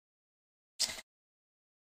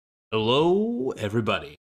Hello,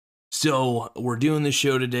 everybody. So we're doing this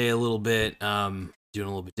show today a little bit, doing a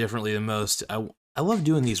little bit differently than most. I love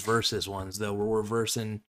doing these versus ones though, where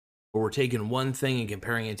we're taking one thing and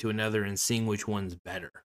comparing it to another and seeing which one's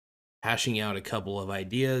better, hashing out a couple of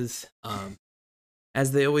ideas.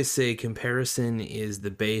 As they always say, comparison is the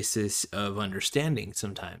basis of understanding.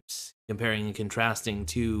 Sometimes comparing and contrasting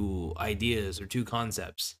two ideas or two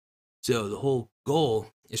concepts. So the whole goal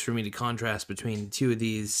is for me to contrast between two of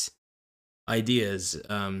these ideas.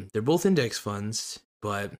 They're both index funds,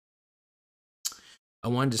 but I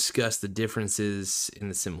want to discuss the differences in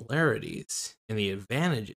the similarities and the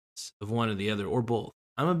advantages of one or the other, or both.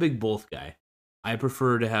 I'm a big both guy. I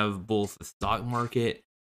prefer to have both the stock market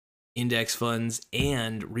index funds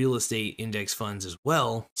and real estate index funds as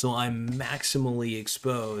well. So I'm maximally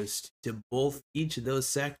exposed to both each of those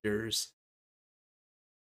sectors.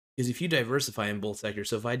 Because if you diversify in both sectors,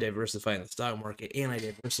 so if I diversify in the stock market and I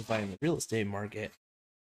diversify in the real estate market,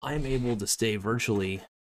 I'm able to stay virtually,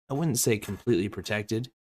 I wouldn't say completely protected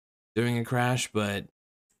during a crash, but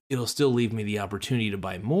it'll still leave me the opportunity to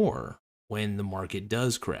buy more when the market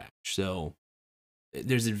does crash. So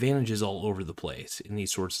there's advantages all over the place in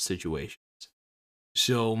these sorts of situations.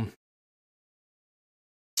 So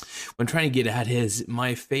what I'm trying to get at is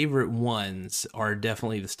my favorite ones are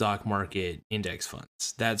definitely the stock market index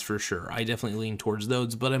funds. That's for sure. I definitely lean towards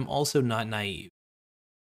those, but I'm also not naive.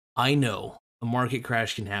 I know a market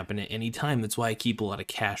crash can happen at any time. That's why I keep a lot of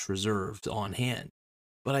cash reserved on hand.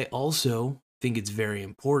 But I also think it's very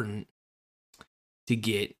important to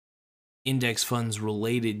get index funds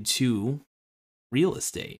related to real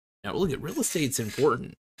estate. Now, look at real estate's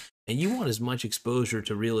important, and you want as much exposure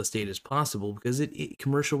to real estate as possible because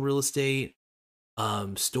commercial real estate,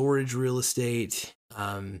 storage real estate,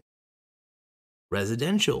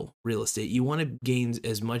 residential real estate. You want to gain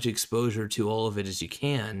as much exposure to all of it as you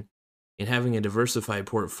can, and having a diversified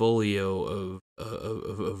portfolio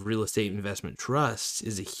of real estate investment trusts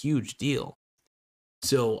is a huge deal.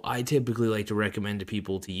 So I typically like to recommend to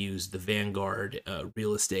people to use the Vanguard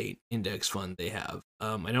real estate index fund they have.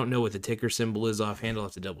 I don't know what the ticker symbol is offhand. I'll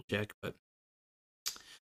have to double check. But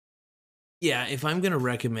yeah, if I'm going to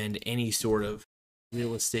recommend any sort of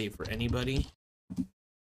real estate for anybody,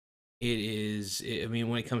 it is, I mean,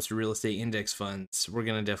 when it comes to real estate index funds, we're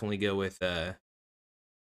going to definitely go with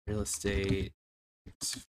real estate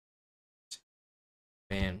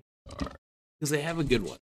Vanguard because they have a good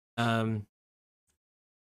one.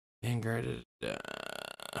 Vanguard.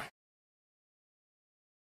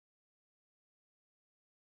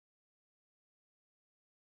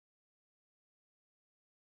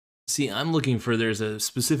 See, I'm looking for there's a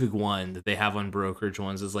specific one that they have on brokerage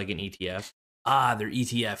ones is like an ETF. Ah, their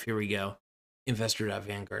ETF. Here we go.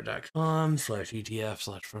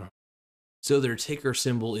 Investor.vanguard.com/ETF/. So their ticker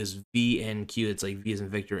symbol is VNQ. It's like V as in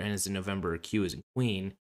Victor, N as in November, Q as in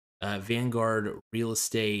Queen. Vanguard Real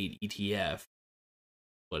Estate ETF,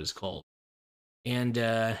 what it's called. And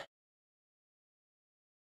let's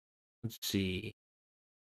see.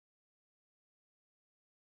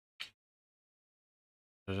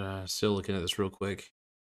 Still looking at this real quick.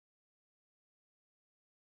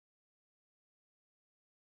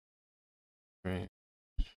 Right.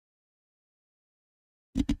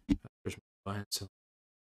 There's my fine. So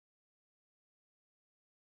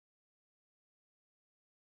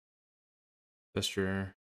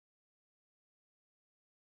investor.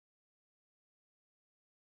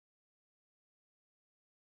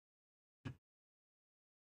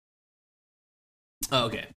 Oh,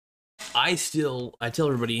 okay. I tell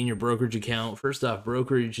everybody in your brokerage account, first off,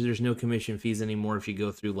 brokerage, there's no commission fees anymore if you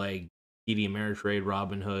go through like TD Ameritrade,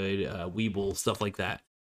 Robinhood, Webull, stuff like that.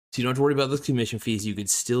 So you don't have to worry about those commission fees. You could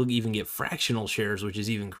still even get fractional shares, which is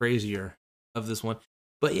even crazier of this one.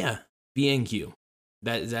 But yeah, VNQ.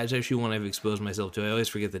 That's actually one I've exposed myself to. I always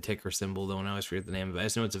forget the ticker symbol though, and I always forget the name of it. I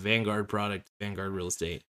just know it's a Vanguard product, Vanguard Real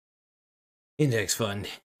Estate Index Fund.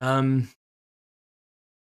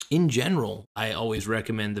 In general, I always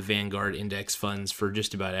recommend the Vanguard index funds for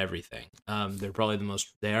just about everything. They're probably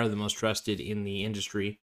they are the most trusted in the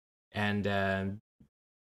industry, and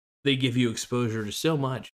they give you exposure to so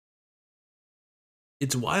much.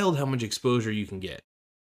 It's wild how much exposure you can get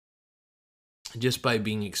just by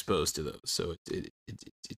being exposed to those. So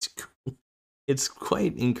it's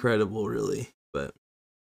quite incredible, really. But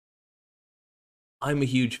I'm a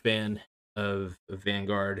huge fan of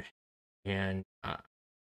Vanguard, and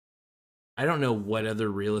I don't know what other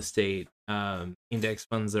real estate index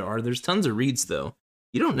funds there are. There's tons of REITs though.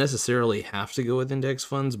 You don't necessarily have to go with index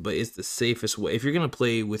funds, but it's the safest way. If you're going to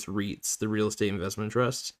play with REITs, the real estate investment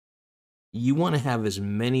trusts, you want to have as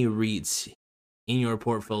many REITs in your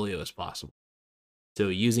portfolio as possible. So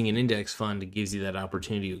using an index fund gives you that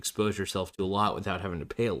opportunity to expose yourself to a lot without having to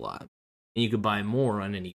pay a lot. And you could buy more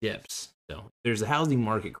on any dips. So if there's a housing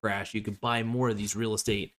market crash, you could buy more of these real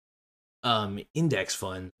estate index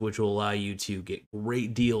funds, which will allow you to get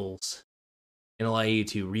great deals and allow you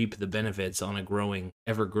to reap the benefits on a growing,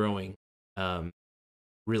 ever growing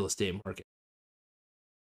real estate market.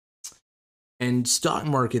 And stock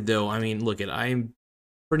market, though, I mean, look, I'm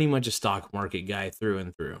pretty much a stock market guy through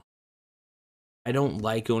and through. I don't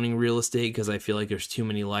like owning real estate because I feel like there's too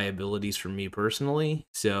many liabilities for me personally.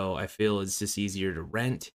 So I feel it's just easier to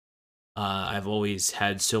rent. I've always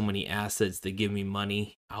had so many assets that give me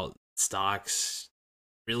money out stocks,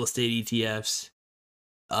 real estate ETFs.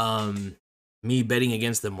 Me betting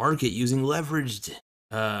against the market using leveraged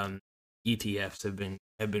ETFs have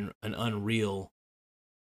been an unreal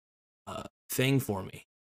thing for me.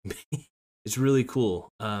 It's really cool.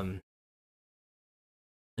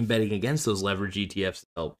 And betting against those leverage ETFs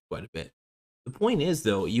helped quite a bit. The point is,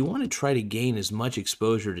 though, you want to try to gain as much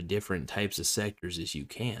exposure to different types of sectors as you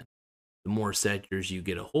can. The more sectors you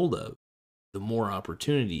get a hold of, the more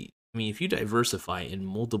opportunity. I mean, if you diversify in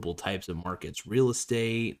multiple types of markets, real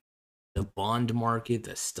estate, the bond market,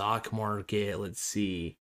 the stock market, let's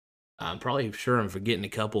see. I'm probably sure I'm forgetting a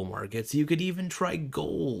couple markets. You could even try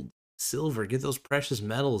gold, silver, get those precious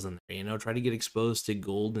metals in there, try to get exposed to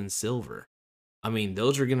gold and silver. I mean,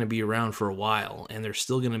 those are going to be around for a while, and they're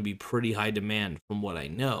still going to be pretty high demand from what I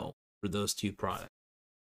know for those two products.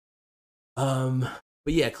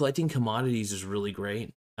 But yeah, collecting commodities is really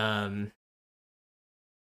great. Trying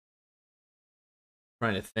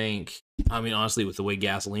to think. I mean, honestly, with the way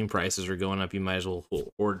gasoline prices are going up, you might as well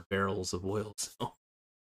hoard barrels of oil. So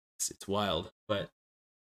it's wild, but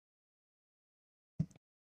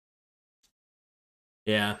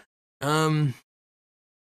yeah.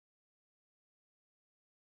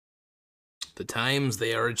 The times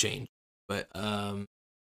they are a change, but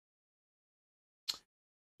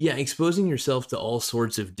yeah, exposing yourself to all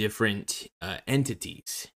sorts of different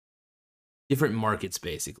entities, different markets,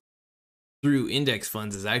 basically through index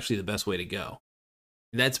funds is actually the best way to go.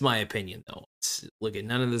 That's my opinion, though. Look,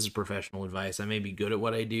 none of this is professional advice. I may be good at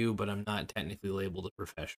what I do, but I'm not technically labeled a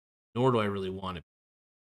professional, nor do I really want to be.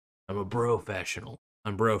 I'm a professional.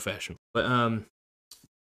 I'm professional. But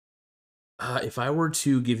if I were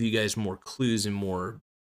to give you guys more clues and more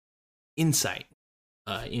insight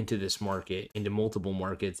into this market, into multiple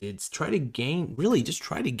markets, it's try to gain, really just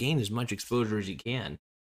try to gain as much exposure as you can.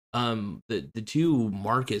 The two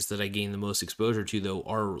markets that I gain the most exposure to, though,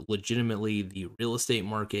 are legitimately the real estate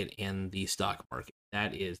market and the stock market.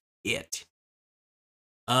 That is it.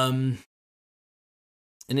 And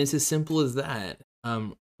it's as simple as that.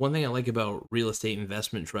 One thing I like about real estate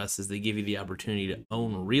investment trusts is they give you the opportunity to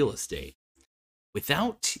own real estate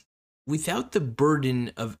without the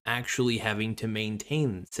burden of actually having to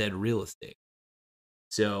maintain said real estate.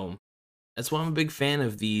 So that's why I'm a big fan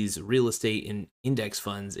of these real estate and index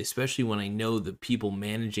funds, especially when I know the people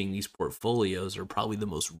managing these portfolios are probably the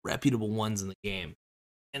most reputable ones in the game.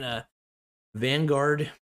 And Vanguard,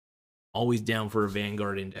 always down for a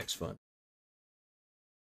Vanguard index fund.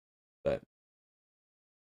 But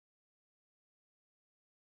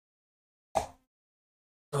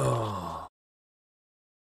oh,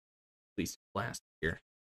 at least last year.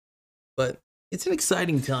 But it's an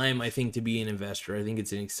exciting time, I think, to be an investor. I think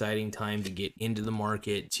it's an exciting time to get into the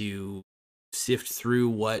market, to sift through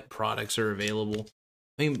what products are available.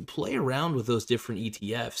 I mean, play around with those different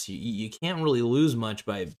ETFs. You can't really lose much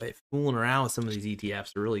by fooling around with some of these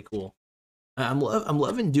ETFs. They're really cool. I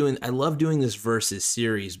love doing this versus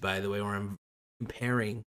series, by the way, where I'm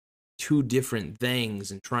comparing two different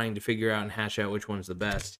things and trying to figure out and hash out which one's the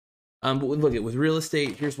best. But look at with real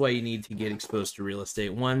estate, here's why you need to get exposed to real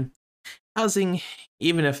estate. One, housing,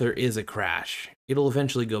 even if there is a crash, it'll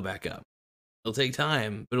eventually go back up. It'll take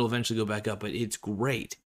time, but it'll eventually go back up. But it's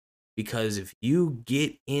great because if you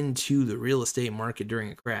get into the real estate market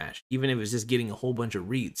during a crash, even if it's just getting a whole bunch of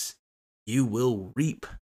REITs, you will reap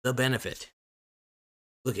the benefit.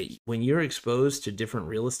 Look at when you're exposed to different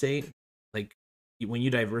real estate, like when you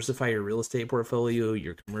diversify your real estate portfolio,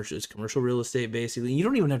 your commercial real estate, basically, you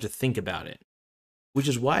don't even have to think about it. Which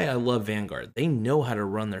is why I love Vanguard. They know how to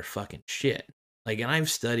run their fucking shit. Like, and I've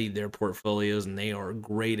studied their portfolios, and they are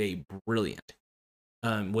grade A brilliant.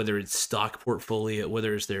 Whether it's stock portfolio,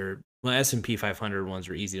 whether it's their S&P 500 ones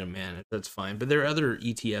are easy to manage, that's fine. But there are other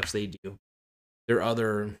ETFs they do. There are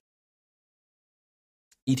other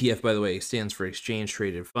ETF, by the way, stands for Exchange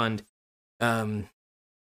Traded Fund. But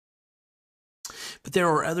there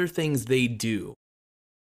are other things they do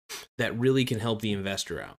that really can help the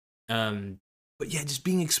investor out. but yeah, just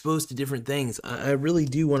being exposed to different things. I really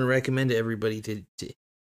do want to recommend to everybody to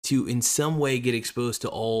in some way get exposed to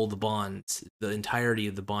all the bonds, the entirety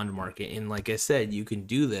of the bond market. And like I said, you can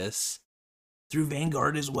do this through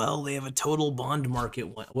Vanguard as well. They have a total bond market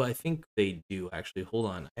one. Well, I think they do actually. Hold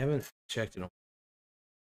on, I haven't checked it.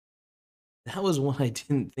 That was one I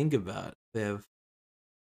didn't think about. They have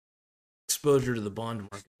exposure to the bond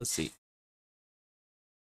market. Let's see.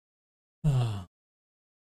 Let's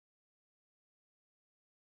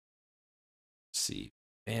see.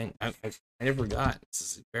 I forgot. This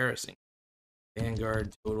is embarrassing.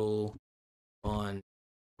 Vanguard total bond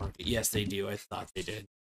market. Yes, they do. I thought they did.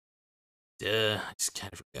 Duh. I just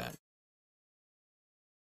kind of forgot.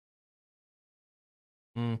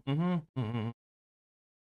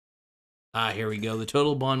 Here we go. The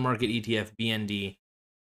total bond market ETF BND.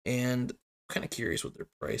 And I'm kind of curious what their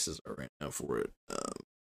prices are right now for it.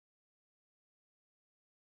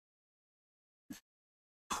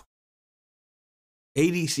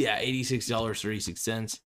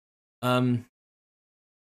 86.36.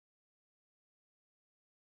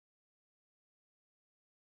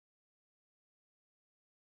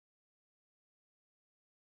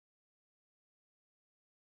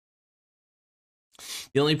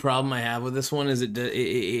 The only problem I have with this one is it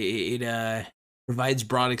provides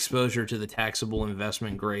broad exposure to the taxable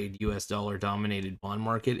investment grade US dollar dominated bond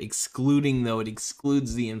market, it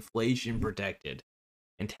excludes the inflation protected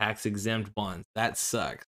and tax exempt bonds. That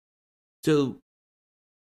sucks. So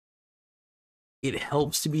it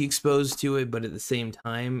helps to be exposed to it, but at the same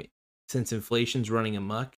time, since inflation's running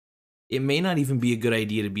amok, it may not even be a good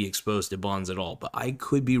idea to be exposed to bonds at all. But I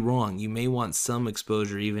could be wrong. You may want some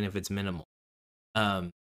exposure, even if it's minimal.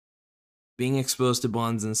 Being exposed to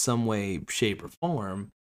bonds in some way, shape, or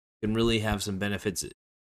form can really have some benefits,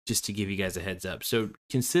 just to give you guys a heads up. So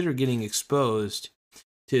consider getting exposed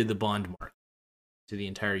to the bond market, to the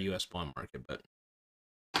entire US bond market. But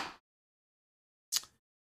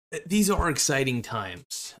these are exciting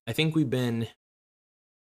times. I think we've been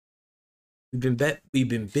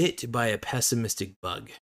bit by a pessimistic bug,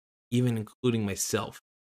 even including myself.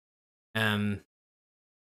 And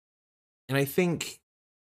I think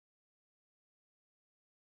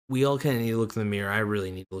we all kind of need to look in the mirror. I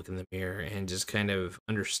really need to look in the mirror and just kind of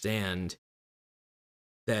understand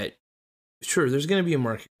that, sure, there's going to be a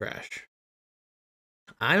market crash.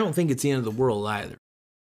 I don't think it's the end of the world either.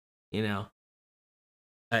 You know,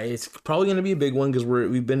 it's probably going to be a big one because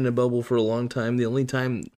we've been in a bubble for a long time. The only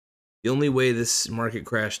way this market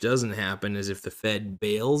crash doesn't happen is if the Fed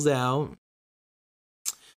bails out,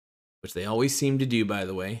 which they always seem to do, by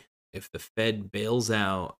the way. If the Fed bails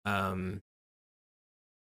out, what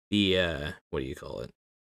do you call it?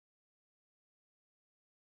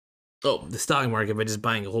 Oh, the stock market by just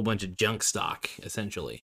buying a whole bunch of junk stock,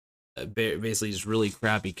 essentially. Basically, just really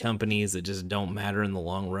crappy companies that just don't matter in the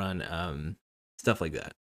long run. Stuff like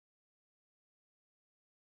that.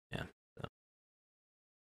 Yeah. So.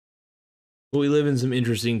 But we live in some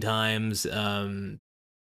interesting times.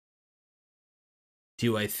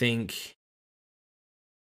 Do I think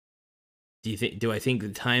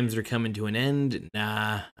the times are coming to an end?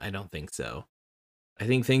 Nah, I don't think so. I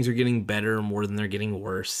think things are getting better more than they're getting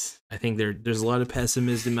worse. I think there's a lot of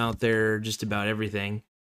pessimism out there just about everything.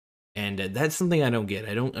 And that's something I don't get.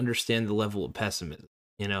 I don't understand the level of pessimism,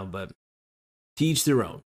 but to each their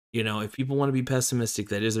own. If people want to be pessimistic,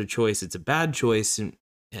 that is their choice. It's a bad choice, and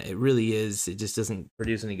it really is. It just doesn't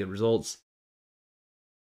produce any good results.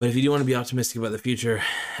 But if you do want to be optimistic about the future,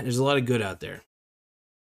 there's a lot of good out there.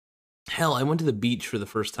 Hell, I went to the beach for the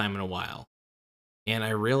first time in a while, and I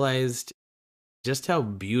realized just how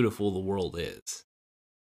beautiful the world is.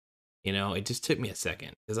 It just took me a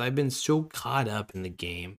second because I've been so caught up in the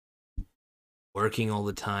game, working all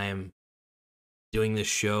the time, doing this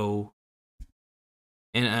show,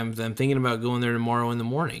 and I'm thinking about going there tomorrow in the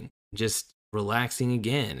morning, just relaxing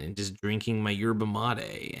again and just drinking my yerba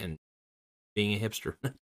mate and being a hipster.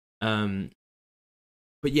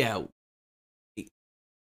 But yeah,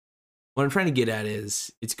 what I'm trying to get at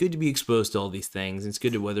is it's good to be exposed to all these things. It's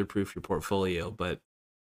good to weatherproof your portfolio, but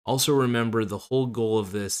also remember the whole goal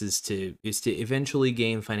of this is to eventually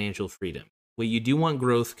gain financial freedom. Well, you do want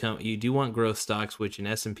growth. You do want growth stocks, which an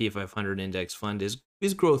S&P 500 index fund is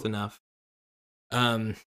growth enough.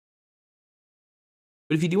 But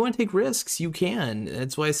if you do want to take risks, you can.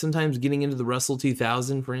 That's why sometimes getting into the Russell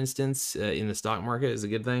 2000, for instance, in the stock market is a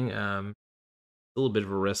good thing. A little bit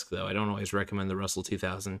of a risk, though. I don't always recommend the Russell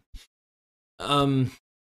 2000.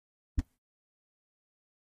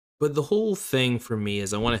 But the whole thing for me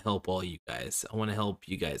is I want to help all you guys. I want to help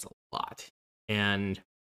you guys a lot. And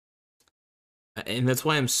And that's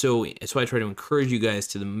why that's why I try to encourage you guys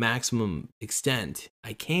to the maximum extent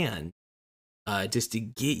I can, just to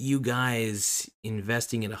get you guys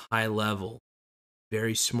investing at a high level,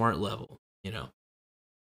 very smart level, you know.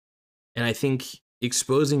 And I think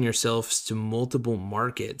exposing yourselves to multiple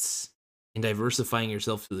markets and diversifying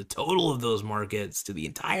yourself to the total of those markets, to the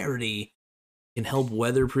entirety, can help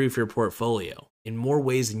weatherproof your portfolio in more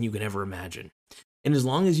ways than you can ever imagine. And as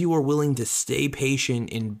long as you are willing to stay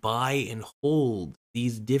patient and buy and hold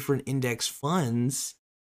these different index funds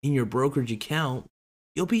in your brokerage account,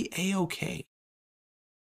 you'll be a-okay.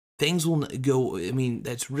 Things will go, I mean,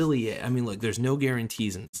 that's really it. I mean, look, there's no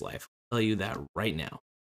guarantees in this life. I'll tell you that right now.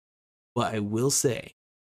 But I will say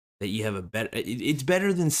that you have a better, it's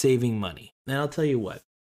better than saving money. And I'll tell you what,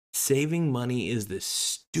 saving money is the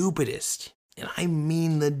stupidest, and I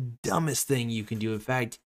mean the dumbest thing you can do. In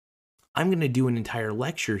fact, I'm going to do an entire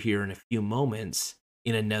lecture here in a few moments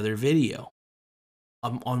in another video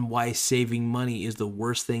on why saving money is the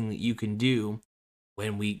worst thing that you can do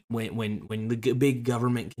when the big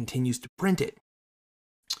government continues to print it.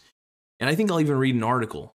 And I think I'll even read an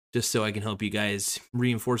article just so I can help you guys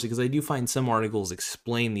reinforce it, because I do find some articles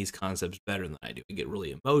explain these concepts better than I do. I get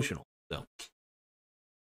really emotional. So,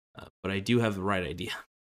 but I do have the right idea.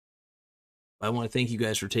 I want to thank you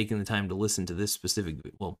guys for taking the time to listen to this specific,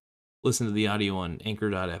 well, listen to the audio on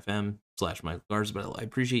anchor.fm/Michael Garza, but I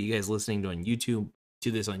appreciate you guys listening to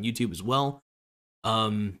this on YouTube as well.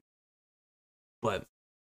 But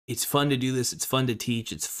it's fun to do this. It's fun to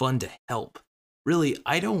teach. It's fun to help. Really,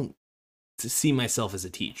 I don't see myself as a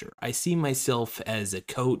teacher. I see myself as a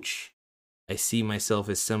coach. I see myself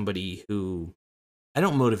as somebody who, I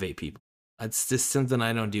don't motivate people. It's just something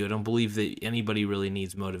I don't do. I don't believe that anybody really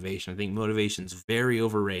needs motivation. I think motivation's very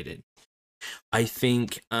overrated. I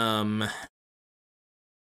think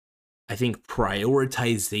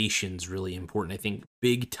prioritization is really important. I think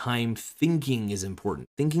big time thinking is important.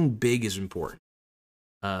 Thinking big is important.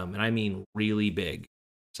 And I mean really big.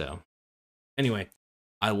 So anyway,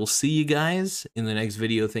 I will see you guys in the next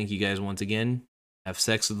video. Thank you guys once again. Have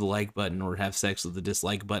sex with the like button or have sex with the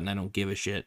dislike button. I don't give a shit.